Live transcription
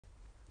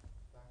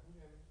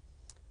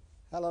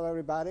Hello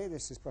everybody,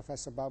 this is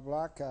Professor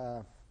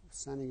Babulak,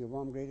 sending you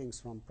warm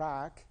greetings from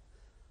Prague.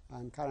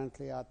 I'm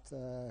currently at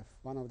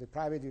one of the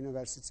private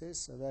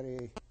universities, a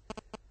very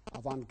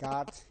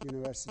avant-garde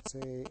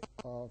university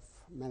of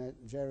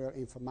managerial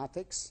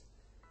informatics,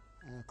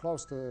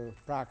 close to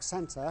Prague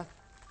Center.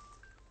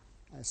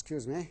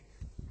 Excuse me,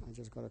 I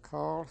just got a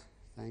call.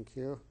 Thank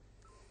you.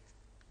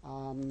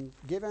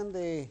 Given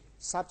the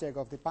subject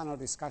of the panel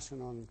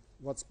discussion on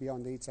what's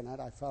beyond the Ethernet,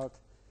 I felt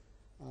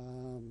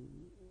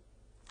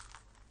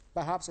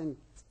perhaps in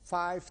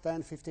 5,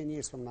 10, 15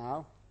 years from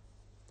now,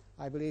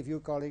 I believe you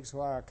colleagues who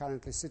are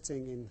currently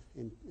sitting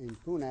in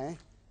Pune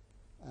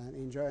and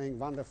enjoying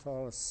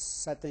wonderful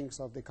settings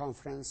of the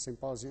conference,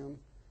 symposium,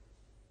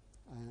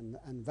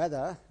 and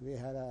weather. We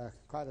had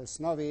quite a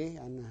snowy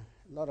and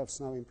a lot of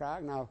snow in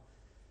Prague. Now,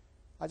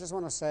 I just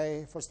want to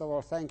say, first of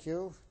all, thank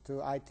you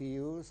to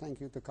ITU,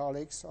 thank you to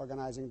colleagues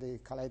organizing the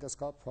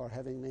Kaleidoscope for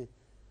having me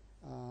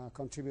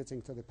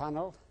contributing to the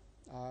panel.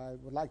 I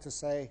would like to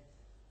say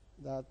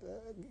that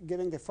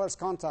giving the first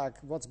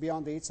contact, what's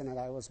beyond the Ethernet,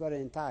 I was very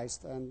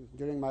enticed. And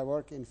during my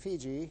work in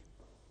Fiji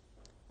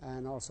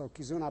and also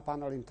Kizuna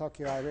panel in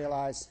Tokyo, I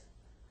realized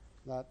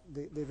that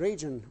the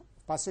region,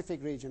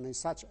 Pacific region, is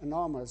such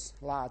enormous,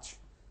 large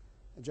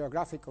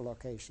geographical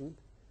location,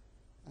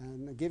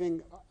 and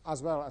giving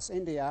as well as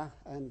India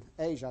and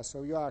Asia.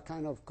 So you are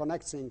kind of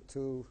connecting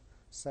to,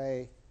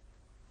 say,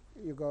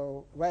 you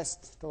go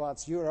west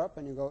towards Europe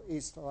and you go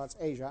east towards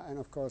Asia, and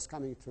of course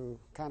coming to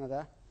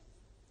Canada.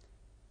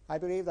 I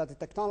believe that the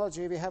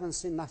technology, we haven't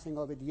seen nothing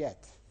of it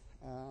yet.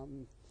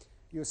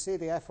 You see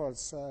the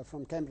efforts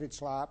from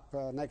Cambridge Lab,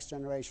 next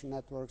generation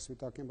networks. We're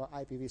talking about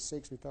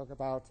IPv6. We talk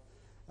about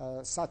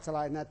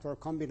satellite network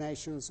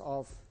combinations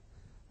of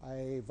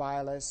a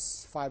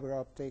wireless, fiber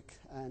optic,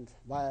 and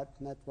wired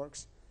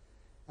networks.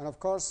 And of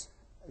course,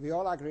 we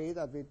all agree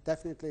that we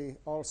definitely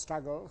all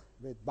struggle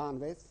with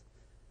bandwidth,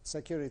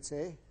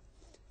 security.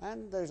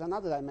 And there's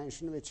another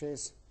dimension, which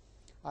is,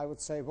 I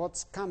would say,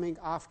 what's coming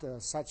after,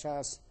 such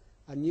as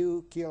a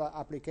new killer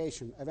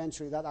application.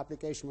 Eventually, that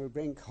application will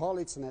bring whole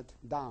Ethernet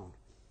down.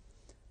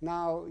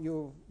 Now,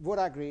 you would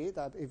agree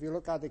that if you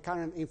look at the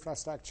current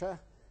infrastructure,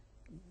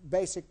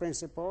 basic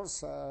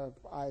principles,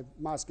 I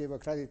must give a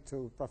credit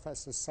to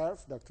Professor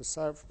Cerf, Dr.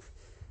 Cerf,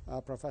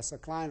 Professor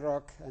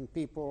Kleinrock, and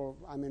people,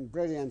 I mean,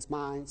 brilliant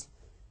minds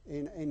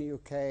in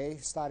UK,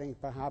 starting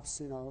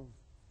perhaps,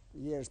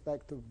 years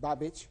back to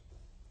Babbage,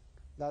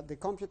 that the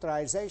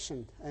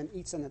computerization and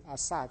Ethernet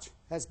as such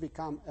has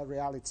become a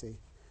reality.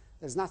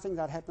 There's nothing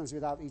that happens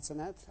without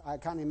Ethernet. I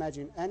can't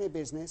imagine any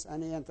business,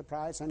 any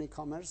enterprise, any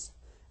commerce,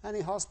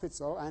 any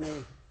hospital,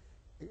 any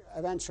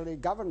eventually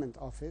government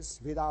office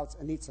without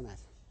an Ethernet.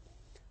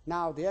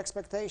 Now, the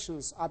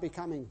expectations are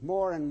becoming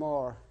more and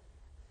more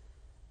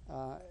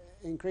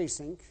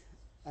increasing,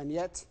 and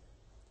yet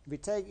we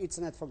take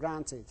Ethernet for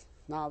granted.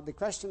 Now, the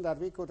question that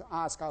we could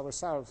ask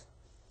ourselves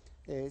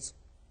is,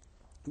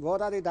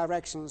 what are the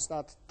directions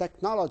that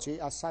technology,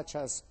 as such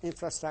as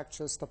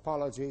infrastructures,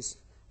 topologies,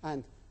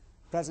 and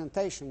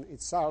presentation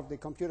itself, the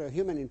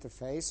computer-human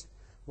interface,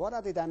 what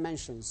are the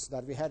dimensions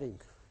that we're heading?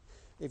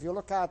 If you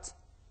look at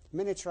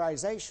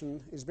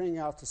miniaturization is bringing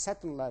out to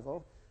certain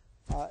level.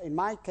 In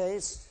my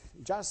case,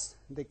 just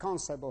the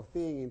concept of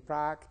being in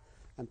Prague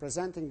and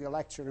presenting the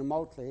lecture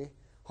remotely,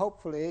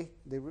 hopefully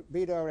the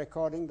video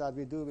recording that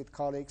we do with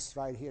colleagues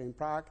right here in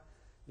Prague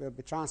will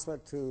be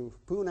transferred to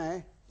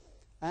Pune,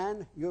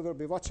 and you will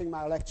be watching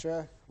my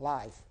lecture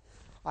live.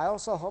 I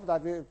also hope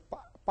that we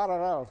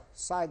parallel,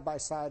 side by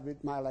side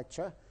with my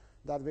lecture,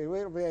 that we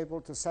will be able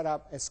to set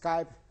up a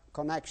Skype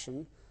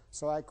connection,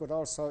 so I could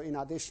also, in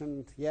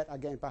addition, yet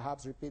again,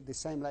 perhaps repeat the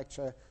same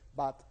lecture,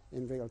 but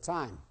in real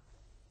time.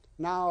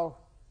 Now,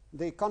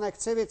 the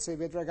connectivity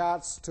with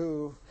regards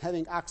to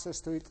having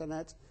access to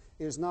Ethernet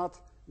is not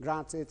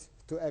granted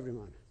to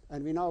everyone.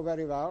 And we know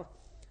very well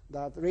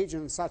that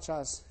regions such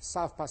as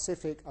South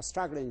Pacific are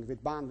struggling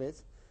with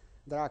bandwidth.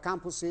 There are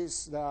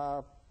campuses, there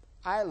are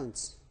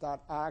islands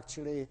that are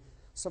actually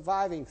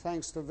surviving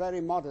thanks to very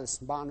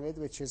modest bandwidth,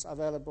 which is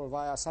available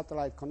via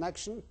satellite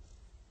connection.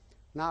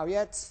 Now,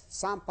 yet,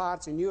 some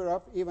parts in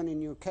Europe, even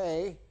in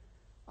UK,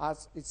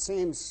 as it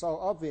seems so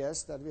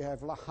obvious that we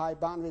have high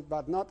bandwidth,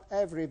 but not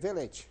every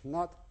village,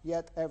 not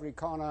yet every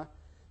corner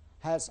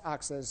has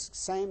access.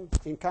 Same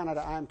in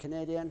Canada. I am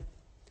Canadian.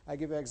 I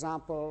give you an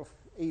example,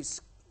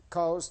 East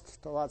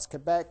Coast towards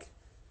Quebec.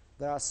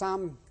 There are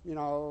some,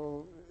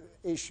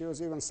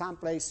 issues, even some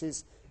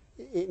places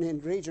in the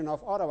region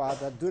of Ottawa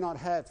that do not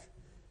have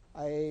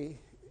a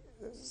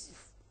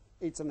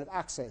Ethernet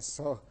access.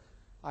 So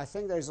I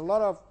think there's a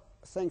lot of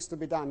things to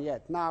be done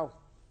yet. Now,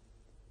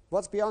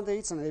 what's beyond the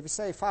Ethernet? If you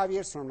say 5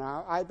 years from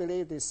now, I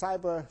believe the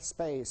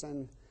cyberspace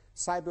and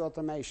cyber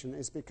automation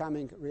is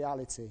becoming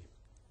reality.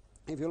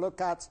 If you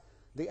look at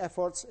the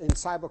efforts in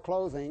cyber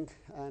clothing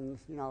and,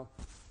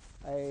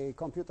 a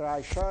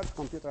computerized shirt,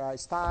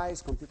 computerized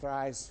ties,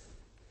 computerized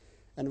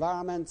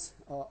environment,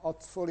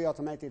 fully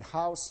automated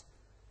house,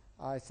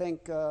 I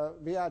think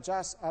we are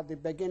just at the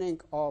beginning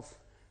of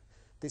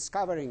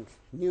discovering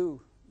new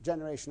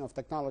generation of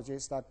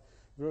technologies that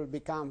will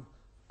become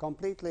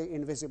completely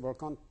invisible,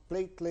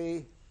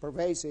 completely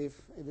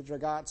pervasive with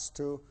regards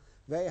to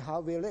how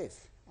we live.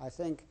 I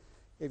think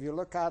if you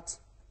look at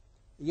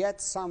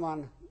yet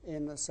someone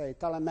in, say,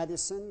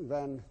 telemedicine,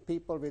 when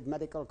people with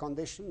medical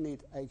condition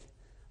need a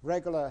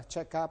regular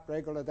checkup,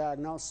 regular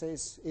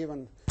diagnosis,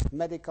 even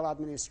medical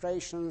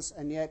administrations,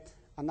 and yet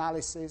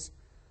analysis.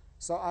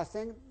 So I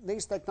think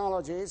these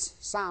technologies,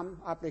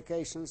 some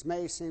applications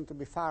may seem to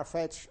be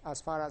far-fetched as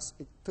far as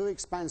too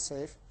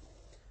expensive,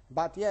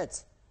 but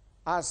yet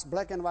as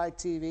black and white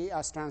TV,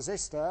 as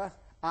transistor,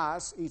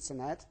 as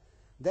Ethernet,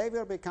 they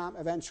will become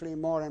eventually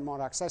more and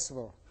more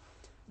accessible.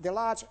 The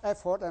large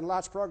effort and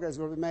large progress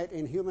will be made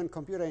in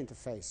human-computer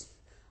interface.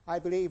 I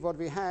believe what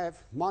we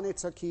have,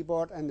 monitor,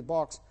 keyboard, and the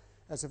box,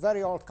 is a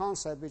very old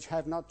concept which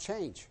have not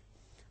changed.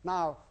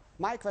 Now,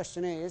 my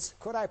question is,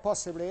 could I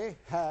possibly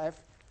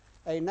have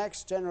a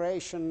next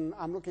generation,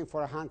 I'm looking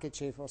for a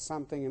handkerchief or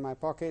something in my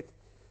pocket,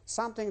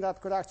 something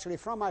that could actually,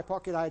 from my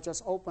pocket, I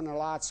just open a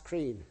large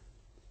screen.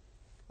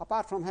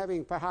 Apart from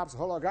having perhaps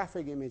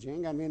holographic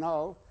imaging, and we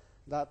know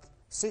that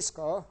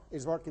Cisco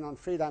is working on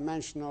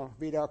three-dimensional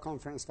video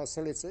conference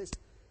facilities.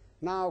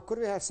 Now, could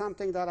we have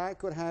something that I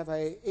could have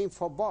an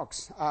info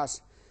box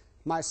as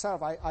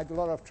myself? I do a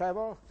lot of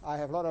travel, I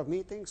have a lot of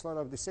meetings, a lot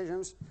of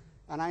decisions,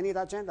 and I need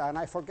agenda, and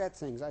I forget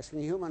things. As a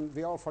human,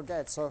 we all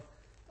forget. So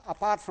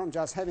apart from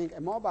just having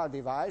a mobile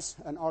device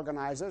and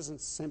organizers and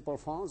simple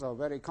phones or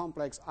very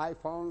complex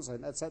iPhones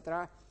and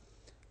etc.,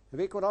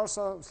 we could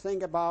also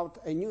think about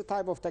a new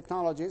type of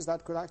technologies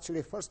that could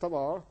actually, first of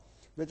all,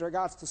 with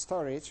regards to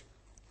storage,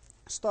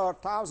 store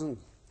 1,000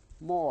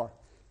 more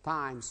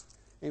times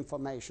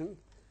information,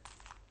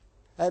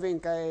 having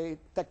a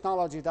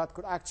technology that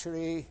could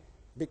actually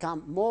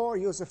become more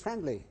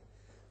user-friendly.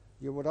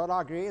 You would all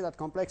agree that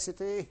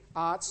complexity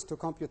adds to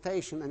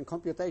computation, and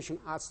computation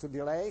adds to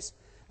delays,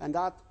 and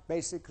that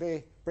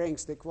basically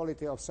brings the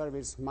quality of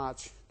service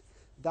much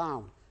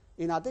down.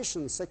 In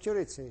addition,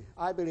 security.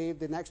 I believe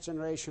the next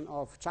generation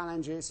of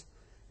challenges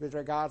with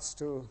regards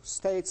to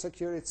state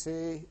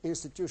security,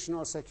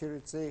 institutional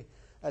security,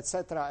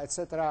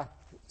 etc.,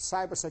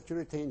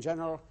 cybersecurity in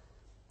general,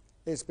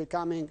 is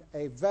becoming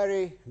a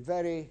very,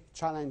 very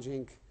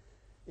challenging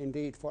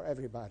indeed for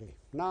everybody.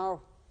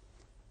 Now,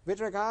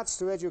 with regards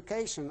to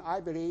education, I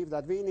believe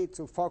that we need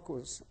to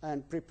focus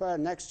and prepare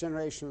next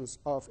generations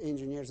of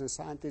engineers and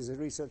scientists and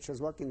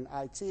researchers working in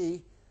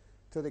IT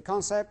to the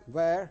concept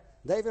where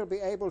they will be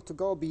able to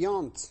go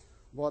beyond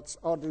what's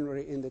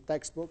ordinary in the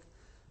textbook.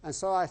 And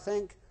so I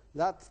think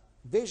that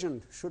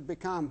vision should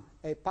become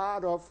a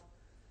part of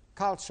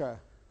culture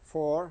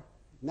for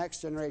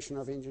next generation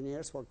of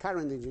engineers, for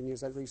current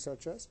engineers and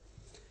researchers.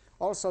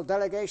 Also,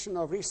 delegation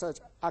of research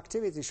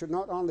activity should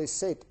not only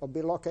sit or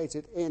be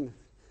located in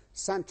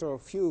central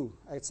few,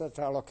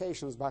 etc.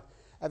 locations, but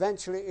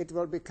eventually it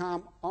will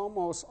become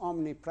almost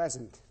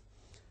omnipresent.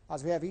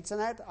 As we have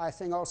Ethernet, I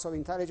think also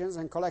intelligence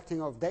and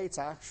collecting of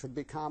data should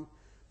become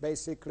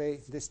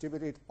basically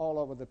distributed all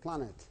over the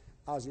planet.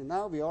 As you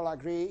know, we all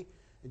agree,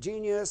 a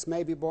genius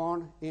may be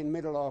born in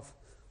middle of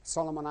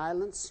Solomon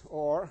Islands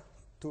or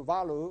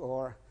Tuvalu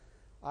or,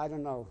 I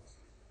don't know,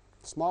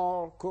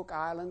 small Cook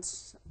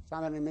Islands,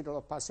 somewhere in the middle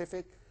of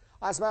Pacific,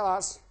 as well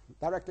as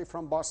directly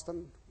from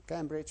Boston,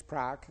 Cambridge,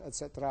 Prague,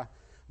 etc.,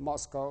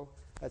 Moscow,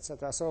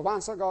 etc. So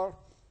once again,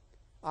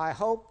 I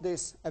hope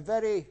this a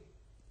very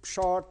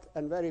short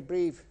and very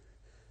brief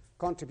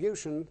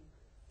contribution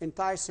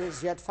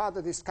entices yet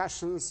further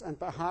discussions, and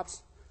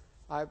perhaps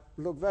I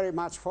look very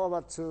much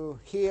forward to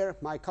hear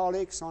my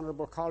colleagues,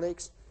 honorable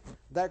colleagues,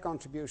 their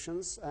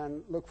contributions,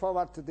 and look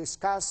forward to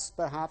discuss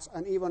perhaps,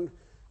 and even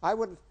I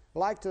would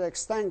like to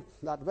extend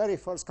that very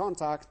first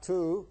contact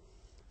to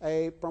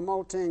a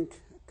promoting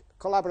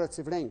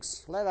collaborative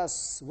links. Let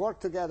us work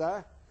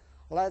together.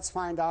 Let's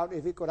find out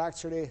if we could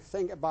actually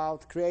think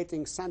about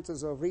creating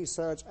centers of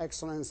research,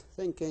 excellence,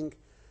 thinking,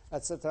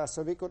 etc.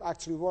 So we could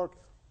actually work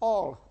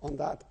all on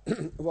that,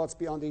 what's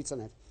beyond the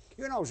Internet.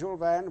 You know, Jules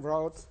Verne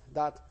wrote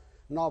that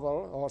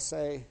novel, or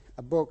say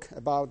a book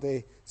about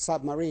the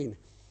submarine.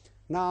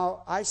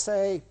 Now, I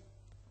say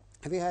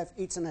we have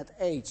Ethernet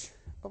age,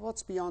 but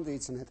what's beyond the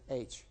Ethernet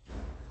age?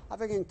 I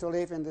begin to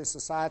live in this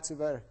society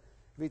where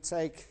we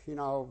take,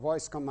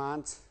 voice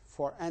command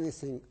for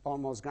anything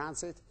almost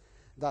granted,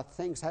 that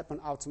things happen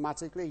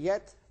automatically,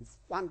 yet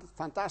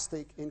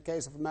fantastic in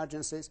case of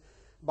emergencies,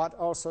 but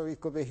also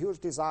it could be a huge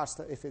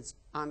disaster if it's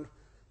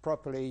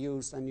improperly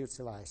used and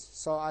utilized.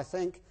 So I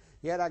think,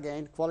 yet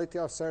again, quality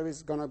of service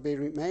is going to be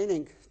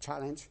remaining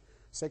challenge.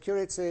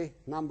 Security,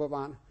 number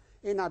one.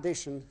 In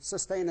addition,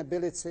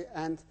 sustainability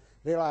and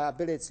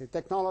reliability.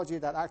 Technology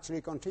that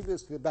actually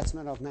contributes to the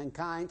betterment of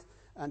mankind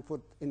and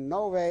put in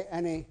no way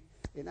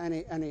in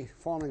any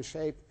form and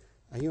shape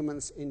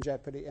humans in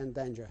jeopardy and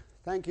danger.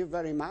 Thank you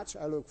very much.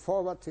 I look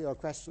forward to your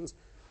questions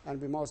and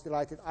be most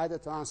delighted either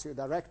to answer you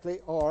directly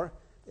or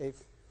if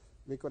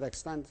we could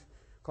extend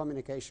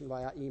communication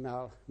via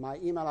email. My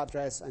email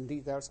address and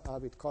details are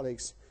with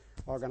colleagues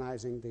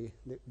organizing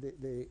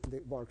the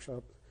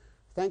workshop.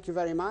 Thank you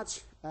very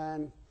much.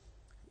 And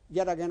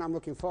Yet again, I'm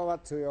looking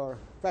forward to your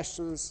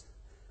questions,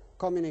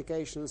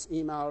 communications,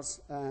 emails,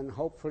 and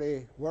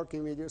hopefully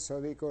working with you so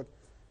we could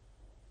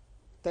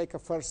take a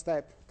first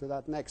step to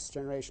that next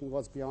generation,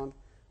 what's beyond.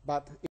 But